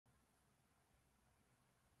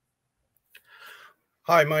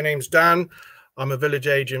Hi, my name's Dan. I'm a village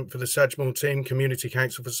agent for the Sedgemoor Team Community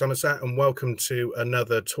Council for Somerset, and welcome to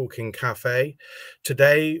another Talking Cafe.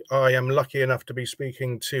 Today, I am lucky enough to be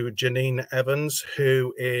speaking to Janine Evans,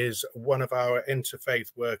 who is one of our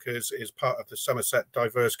interfaith workers, is part of the Somerset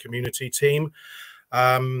Diverse Community Team.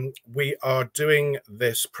 We are doing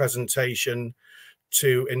this presentation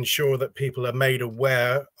to ensure that people are made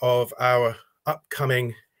aware of our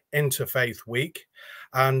upcoming Interfaith Week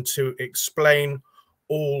and to explain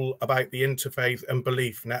all about the Interfaith and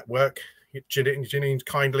Belief Network. Janine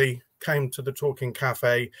kindly came to the Talking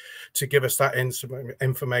Cafe to give us that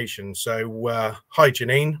information. So hi,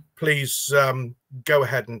 Janine, please go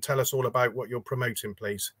ahead and tell us all about what you're promoting,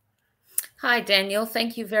 please. Hi, Daniel.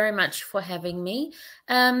 Thank you very much for having me.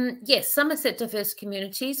 Yes, Somerset Diverse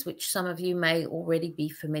Communities, which some of you may already be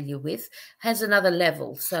familiar with, has another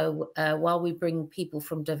level. So while we bring people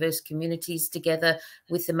from diverse communities together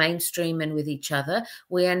with the mainstream and with each other,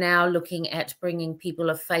 we are now looking at bringing people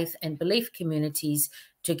of faith and belief communities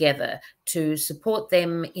together to support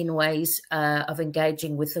them in ways of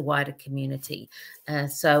engaging with the wider community.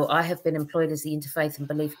 So I have been employed as the Interfaith and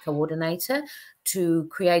Belief Coordinator to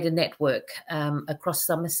create a network across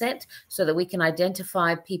Somerset so that we can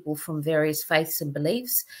identify people from various faiths and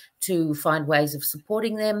beliefs, to find ways of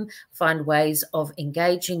supporting them, find ways of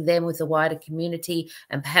engaging them with the wider community,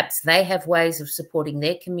 and perhaps they have ways of supporting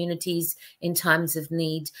their communities in times of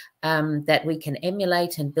need that we can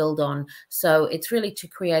emulate and build on. So it's really to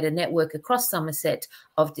create a network across Somerset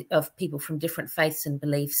of people from different faiths and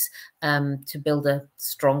beliefs to build a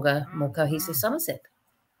stronger, more cohesive Somerset.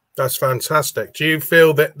 That's fantastic. Do you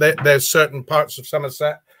feel that there's certain parts of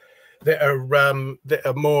Somerset that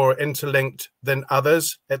are more interlinked than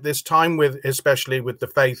others at this time, especially with the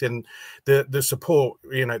faith and the support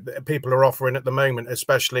that people are offering at the moment,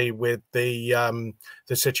 especially with the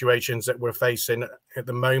situations that we're facing at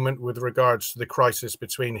the moment with regards to the crisis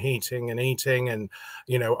between heating and eating and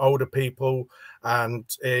older people? And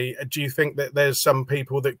do you think that there's some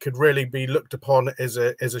people that could really be looked upon as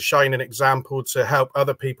a shining example to help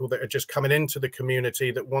other people that are just coming into the community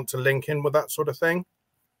that want to link in with that sort of thing?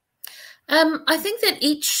 I think that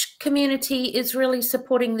each community is really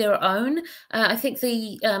supporting their own. I think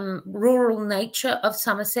the rural nature of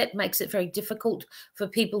Somerset makes it very difficult for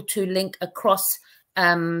people to link across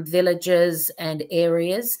villages and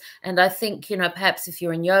areas. And I think, perhaps if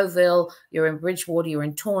you're in Yeovil, you're in Bridgewater, you're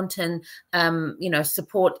in Taunton,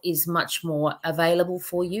 support is much more available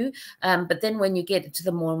for you. But then when you get to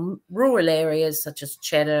the more rural areas, such as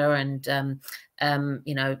Cheddar and,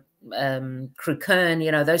 Crewkerne,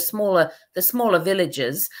 the smaller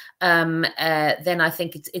villages, then I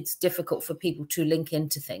think it's difficult for people to link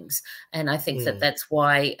into things. And I think that's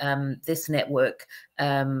why this network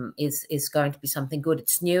is going to be something good.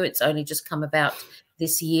 It's new. It's only just come about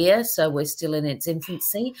this year, so we're still in its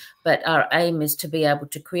infancy, but our aim is to be able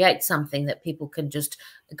to create something that people can just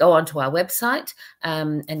go onto our website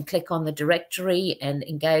and click on the directory and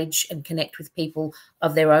engage and connect with people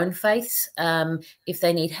of their own faiths if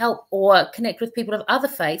they need help, or connect with people of other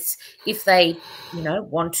faiths if they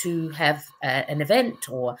want to have an event,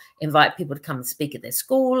 or invite people to come and speak at their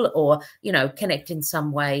school, or connect in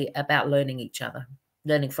some way about learning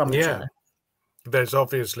from each other.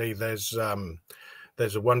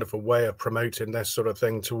 There's a wonderful way of promoting this sort of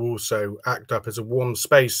thing to also act up as a warm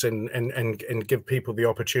space and give people the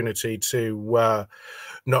opportunity to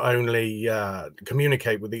not only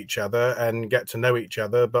communicate with each other and get to know each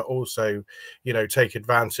other, but also, take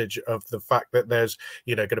advantage of the fact that there's,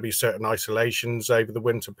 going to be certain isolations over the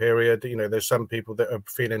winter period. There's some people that are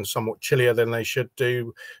feeling somewhat chillier than they should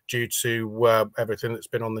do due to everything that's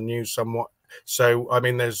been on the news somewhat. So, I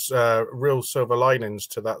mean, there's real silver linings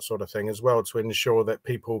to that sort of thing as well, to ensure that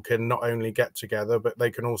people can not only get together, but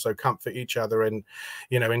they can also comfort each other in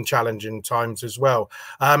challenging times as well.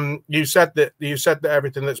 You said that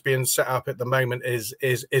everything that's being set up at the moment is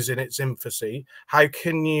in its infancy. How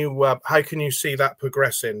can you see that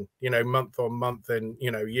progressing, month on month and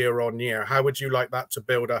year on year? How would you like that to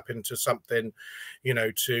build up into something,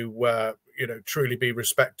 to truly be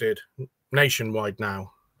respected nationwide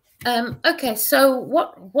now? Okay, so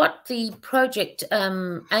what the project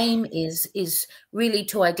aim is really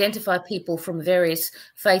to identify people from various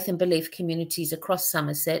faith and belief communities across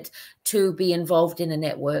Somerset to be involved in a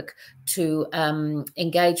network, to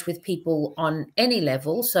engage with people on any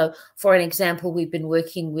level. So, for an example, we've been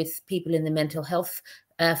working with people in the mental health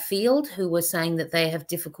field who were saying that they have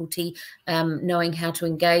difficulty knowing how to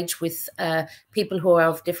engage with people who are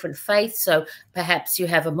of different faiths. So perhaps you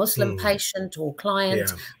have a Muslim patient or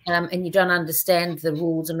client, and you don't understand the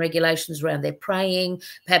rules and regulations around their praying.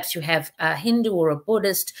 Perhaps you have a Hindu or a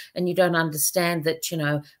Buddhist, and you don't understand that, you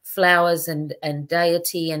know, flowers and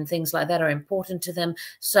deity and things like that are important to them.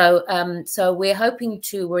 So so we're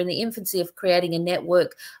in the infancy of creating a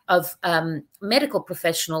network of medical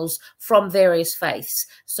professionals from various faiths,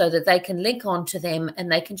 so that they can link on to them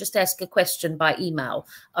and they can just ask a question by email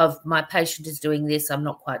of, my patient is doing this, I'm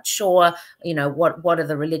not quite sure, you know, what are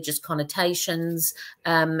the religious connotations,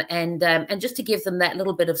 and just to give them that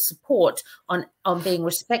little bit of support on being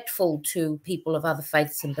respectful to people of other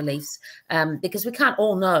faiths and beliefs, because we can't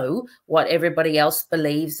all know what everybody else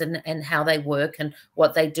believes and how they work and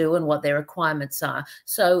what they do and what their requirements are.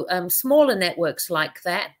 So smaller networks like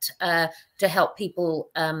that to help people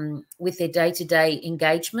with their day-to-day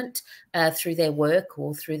engagement through their work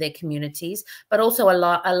or through their communities, but also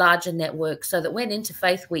a larger network, so that when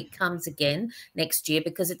Interfaith Week comes again next year,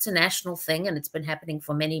 because it's a national thing and it's been happening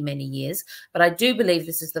for many, many years, but I do believe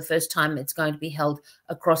this is the first time it's going to be held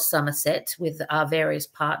across Somerset with our various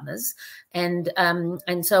partners. And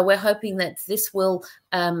so we're hoping that this will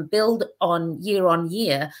build on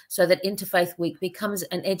year, so that Interfaith Week becomes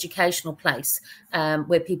an educational place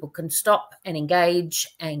where people can stop and engage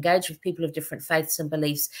with people of different faiths and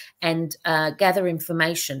beliefs, and gather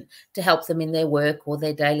information to help them in their work or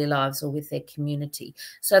their daily lives or with their community.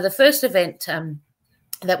 So the first event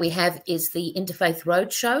that we have is the Interfaith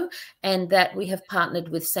Roadshow, and that we have partnered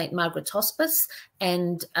with St. Margaret's Hospice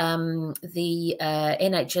and the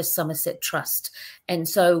NHS Somerset Trust. And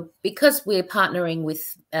so because we're partnering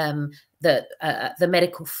with the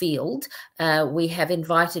medical field, we have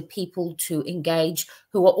invited people to engage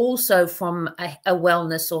who are also from a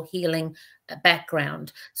wellness or healing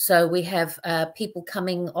background. So we have people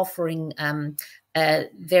coming offering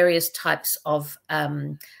various types of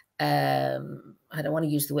I don't want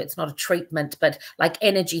to use the word, it's not a treatment, but like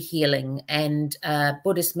energy healing and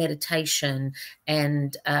Buddhist meditation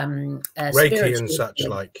and Reiki and such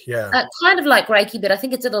healing. Like, yeah. Kind of like Reiki, but I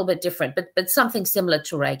think it's a little bit different, but something similar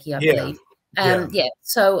to Reiki, I believe.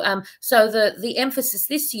 So the emphasis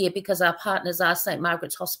this year, because our partners are St.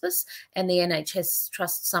 Margaret's Hospice and the NHS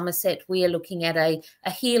Trust Somerset, we are looking at a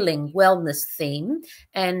healing wellness theme,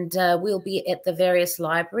 and we'll be at the various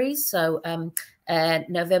libraries. So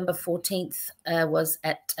November 14th was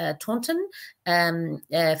at Taunton,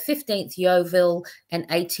 15th Yeovil, and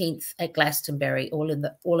 18th at Glastonbury, all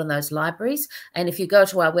in those libraries. And if you go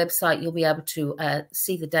to our website, you'll be able to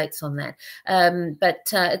see the dates on that. But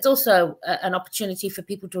it's also an opportunity for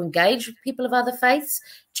people to engage with people of other faiths,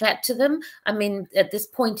 chat to them. I mean, at this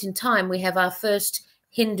point in time, we have our first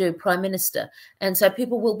Hindu Prime Minister. And so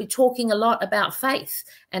people will be talking a lot about faith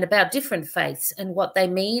and about different faiths and what they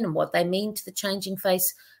mean to the changing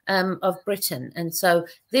face of Britain. And so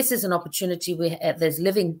this is an opportunity where there's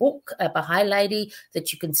Living Book, a Baha'i lady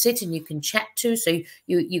that you can sit and you can chat to. So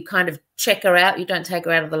you kind of check her out. You don't take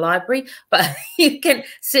her out of the library, but you can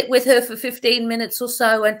sit with her for 15 minutes or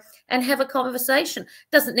so and have a conversation.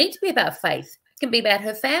 It doesn't need to be about faith. Can be about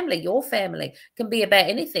her family, your family. It can be about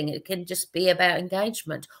anything. It can just be about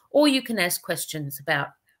engagement. Or you can ask questions about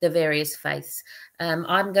the various faiths.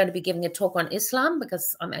 I'm going to be giving a talk on Islam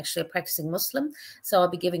because I'm actually a practicing Muslim. So I'll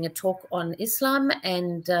be giving a talk on Islam,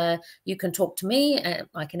 and you can talk to me.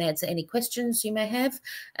 I can answer any questions you may have.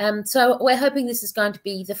 So we're hoping this is going to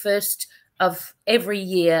be the first of every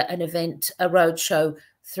year an event, a roadshow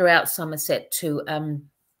throughout Somerset to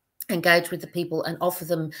engage with the people and offer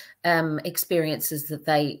them experiences that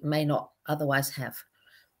they may not otherwise have.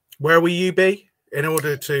 Where will you be in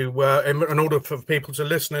order for people to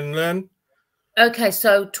listen and learn? Okay,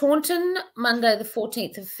 so Taunton, Monday the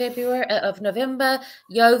 14th of November,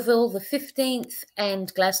 Yeovil the 15th,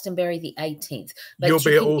 and Glastonbury the 18th. But you'll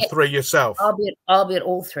be at all three yourself? I'll be at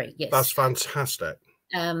all three, yes. That's fantastic.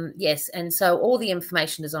 Yes, and so all the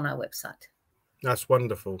information is on our website. That's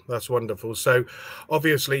wonderful. That's wonderful. So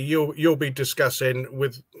obviously you'll be discussing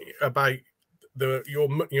about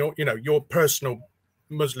your personal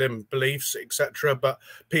Muslim beliefs, etc. But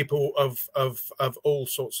people of all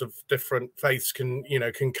sorts of different faiths can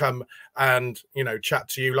come and chat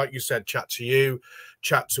to you, like you said, chat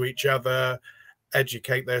to each other,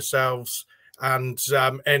 educate themselves, and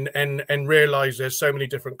realize there's so many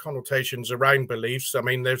different connotations around beliefs. I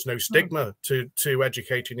mean, there's no stigma to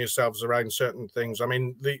educating yourselves around certain things. I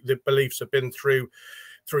mean, the beliefs have been through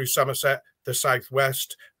through Somerset, the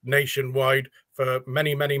Southwest, nationwide for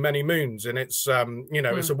many, many, many moons. And it's, you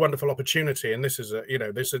know, it's a wonderful opportunity. And this is a, you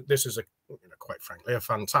know, this is a, you know, quite frankly, a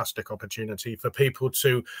fantastic opportunity for people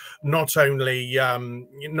to not only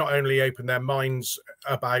open their minds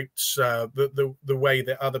about the way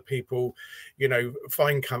that other people, you know,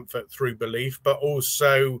 find comfort through belief, but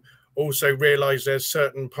also realize there's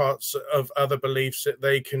certain parts of other beliefs that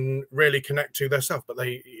they can really connect to themselves, but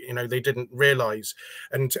they, you know, they didn't realize.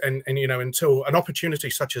 And you know, until an opportunity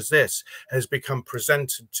such as this has become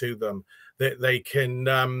presented to them, that they can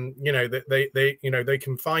you know, that they you know, they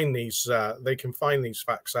can find these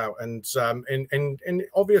facts out. And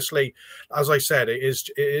obviously, as I said, it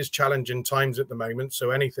is challenging times at the moment, so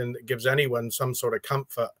anything that gives anyone some sort of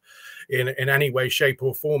comfort in any way, shape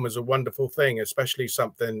or form is a wonderful thing, especially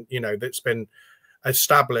something, you know, that's been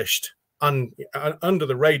established under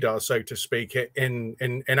the radar, so to speak, in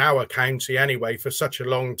our county anyway for such a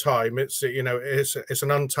long time. It's, you know, it's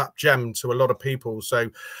an untapped gem to a lot of people. So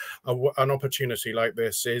an opportunity like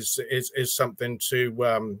this is something to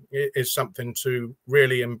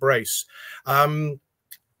really embrace.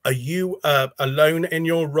 Are you alone in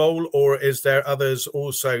your role, or is there others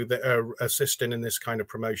also that are assisting in this kind of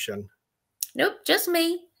promotion? Nope, just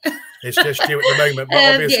me. It's just you at the moment,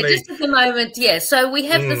 but obviously... Yeah, just at the moment, yeah. So we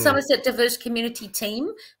have the Somerset Diverse Community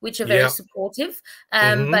team, which are very supportive,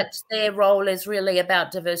 but their role is really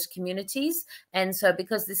about diverse communities. And so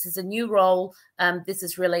because this is a new role, this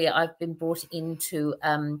is really, I've been brought in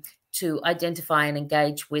to identify and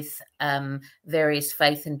engage with various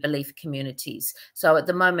faith and belief communities. So at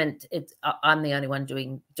the moment, I'm the only one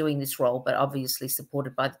doing this role, but obviously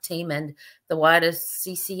supported by the team and the wider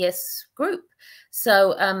CCS group.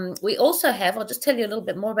 So we also have, I'll just tell you a little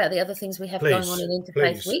bit more about the other things we have going on in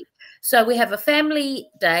Interfaith Week. So we have a family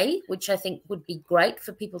day, which I think would be great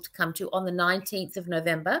for people to come to on the 19th of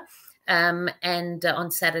November. And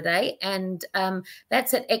on Saturday, and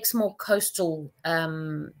that's at Exmoor Coastal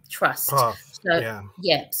Trust.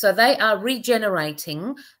 So they are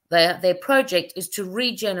regenerating. Their project is to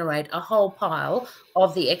regenerate a whole pile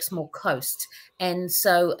of the Exmoor coast, and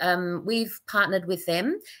so we've partnered with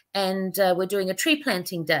them, and we're doing a tree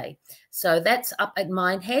planting day. So that's up at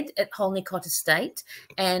Minehead at Holnicott Estate.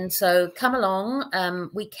 And so come along.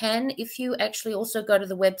 We can, if you actually also go to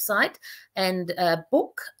the website and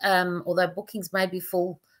book, although bookings may be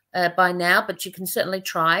full by now, but you can certainly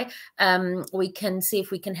try. We can see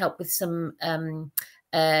if we can help with some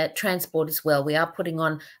transport as well. We are putting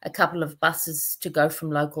on a couple of buses to go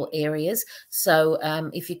from local areas. So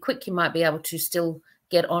if you're quick, you might be able to still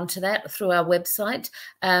get onto that through our website.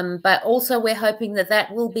 But also we're hoping that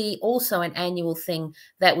that will be also an annual thing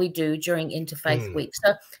that we do during Interfaith Week.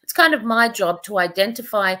 So it's kind of my job to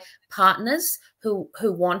identify partners who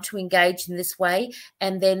want to engage in this way,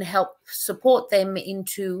 and then help support them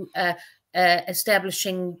into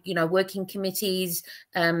establishing, you know, working committees,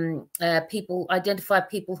 identify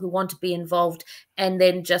people who want to be involved, and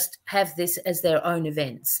then just have this as their own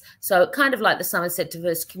events. So kind of like the Somerset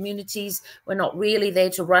Diverse Communities, we're not really there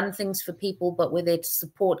to run things for people, but we're there to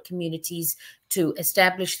support communities to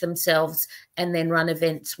establish themselves and then run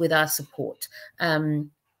events with our support.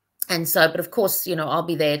 And so, but of course, you know, I'll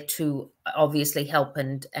be there to obviously help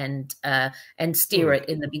and steer it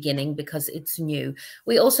in the beginning because it's new.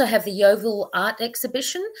 We also have the Yeovil Art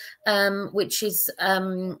Exhibition, which is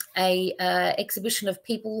a exhibition of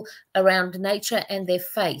people around nature and their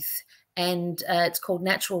faith. And it's called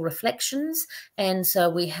Natural Reflections. And so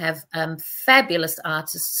we have fabulous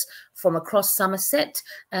artists from across Somerset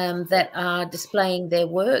that are displaying their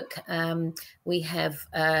work. We have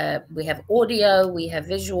audio, we have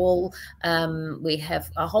visual, we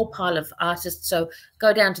have a whole pile of artists. So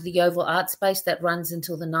go down to the Yeovil Art Space that runs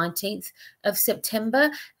until the 19th of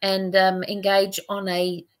September and engage on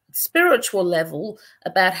a spiritual level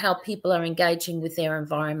about how people are engaging with their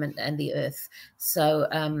environment and the earth. So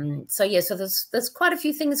so there's quite a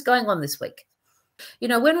few things going on this week. You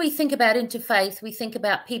know, when we think about interfaith, we think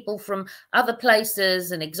about people from other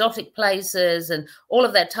places and exotic places and all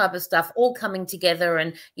of that type of stuff all coming together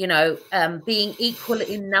and, you know, being equal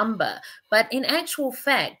in number. But in actual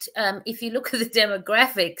fact, if you look at the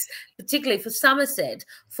demographics, particularly for Somerset,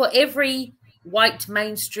 for every white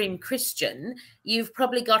mainstream Christian, you've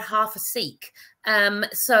probably got half a Sikh.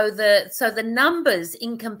 So the numbers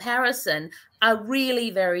in comparison are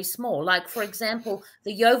really very small. Like, for example,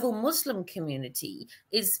 the Yeovil Muslim community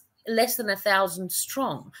is less than 1,000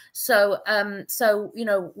 strong. So, you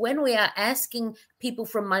know, when we are asking people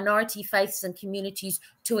from minority faiths and communities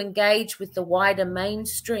to engage with the wider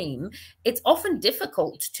mainstream, it's often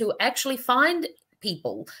difficult to actually find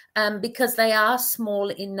people because they are small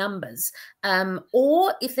in numbers.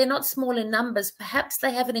 Or if they're not small in numbers, perhaps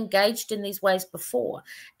they haven't engaged in these ways before.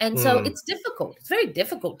 And so it's difficult. It's very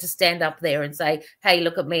difficult to stand up there and say, hey,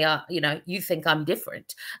 look at me, you think I'm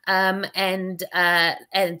different, and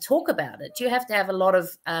talk about it. You have to have a lot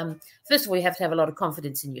of, first of all, you have to have a lot of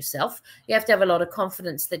confidence in yourself. You have to have a lot of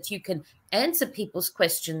confidence that you can answer people's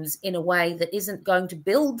questions in a way that isn't going to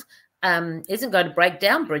break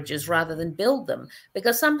down bridges rather than build them.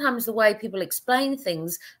 Because sometimes the way people explain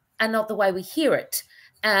things are not the way we hear it.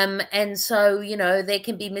 And so, there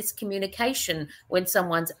can be miscommunication when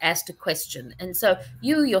someone's asked a question. And so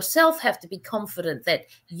you yourself have to be confident that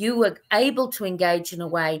you are able to engage in a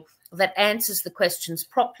way that answers the questions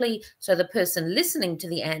properly, so the person listening to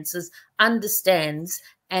the answers understands,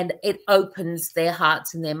 and it opens their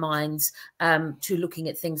hearts and their minds to looking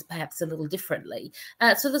at things perhaps a little differently.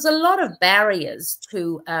 So there's a lot of barriers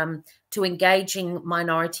to engaging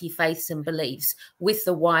minority faiths and beliefs with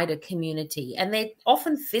the wider community. And they're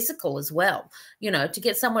often physical as well. To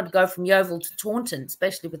get someone to go from Yeovil to Taunton,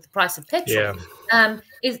 especially with the price of petrol,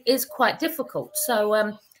 is quite difficult.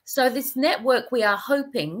 So this network, we are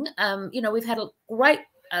hoping, we've had a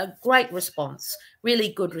great response, really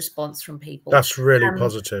good response from people. That's really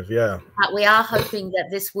positive, yeah. But we are hoping that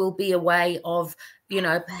this will be a way of,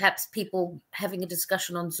 perhaps people having a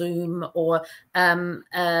discussion on Zoom, or, I'm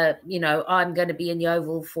going to be in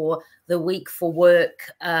Yeovil for the week for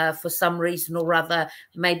work for some reason or other.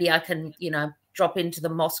 Maybe I can, drop into the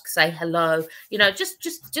mosque, say hello, just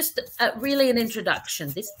really an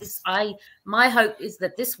introduction. My hope is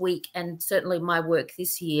that this week, and certainly my work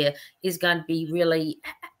this year, is going to be really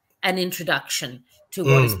an introduction to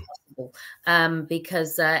what is possible,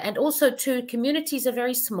 because and also too, communities are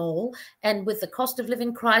very small, and with the cost of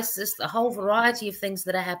living crisis, the whole variety of things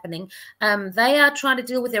that are happening, they are trying to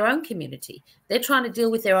deal with their own community. They're trying to deal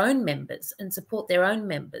with their own members and support their own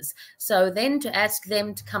members. So then to ask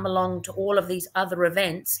them to come along to all of these other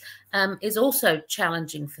events is also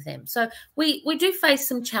challenging for them. So we do face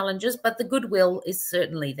some challenges, but the goodwill is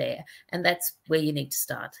certainly there, and that's where you need to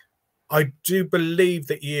start. I do believe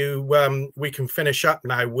that we can finish up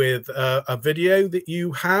now with a video that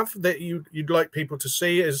you have that you'd like people to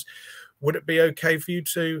see. Would it be okay for you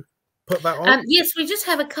to put that on? Yes, we just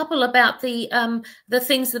have a couple about the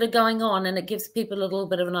things that are going on, and it gives people a little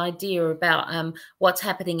bit of an idea about what's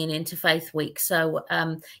happening in Interfaith Week. So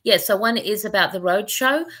so one is about the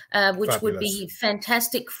roadshow, which Fabulous. Would be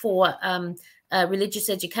fantastic for religious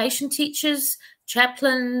education teachers,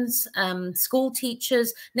 chaplains, school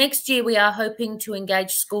teachers. Next year, we are hoping to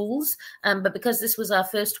engage schools, but because this was our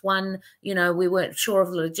first one, we weren't sure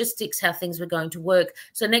of the logistics, how things were going to work.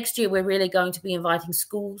 So next year, we're really going to be inviting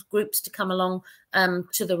school groups to come along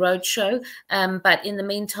to the roadshow. But in the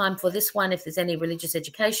meantime, for this one, if there's any religious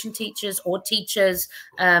education teachers or teachers,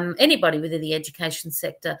 anybody within the education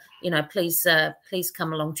sector, please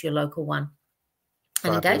come along to your local one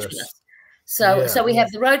and engage with us. So we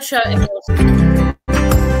have the roadshow, and we also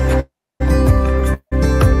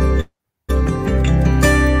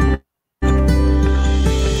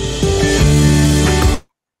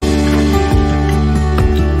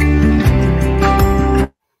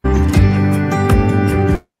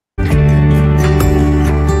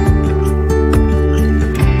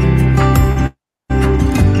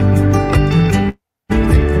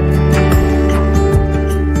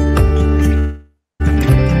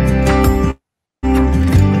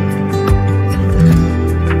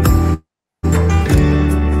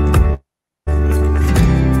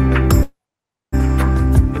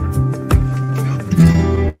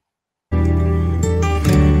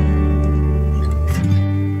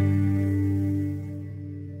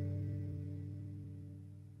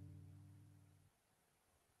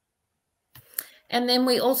And then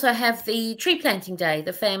we also have the tree planting day,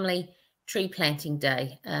 the family tree planting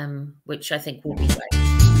day, which I think will be great.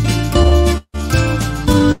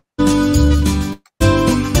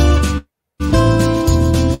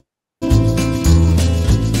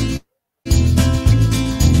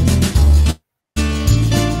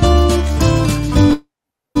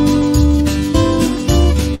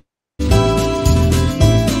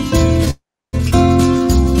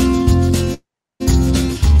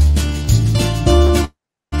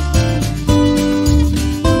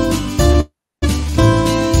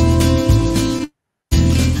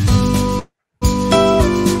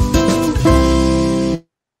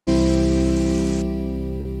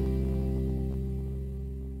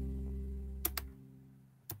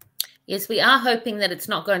 Yes, we are hoping that it's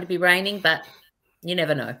not going to be raining, but you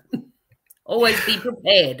never know. Always be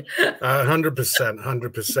prepared. 100%,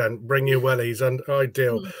 100%. Bring your wellies, and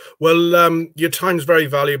ideal. Well, your time's very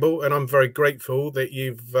valuable, and I'm very grateful that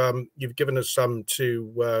you've given us some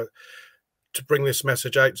to bring this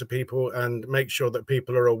message out to people and make sure that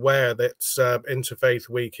people are aware that Interfaith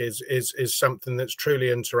Week is something that's truly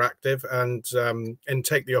interactive, and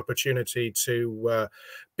take the opportunity to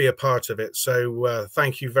be a part of it. So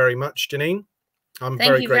thank you very much, Janine. I'm Thank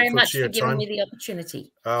very you very grateful much to your for giving time. me the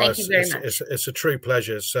opportunity. Thank you very much. It's a true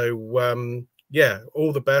pleasure. So yeah,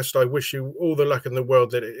 all the best. I wish you all the luck in the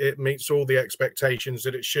world, that it meets all the expectations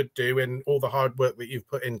that it should do, and all the hard work that you've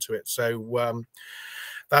put into it. So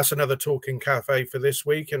that's another Talking Cafe for this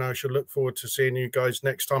week, and I shall look forward to seeing you guys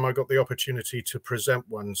next time I got the opportunity to present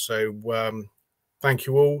one. So thank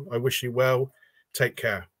you all. I wish you well. Take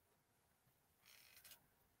care.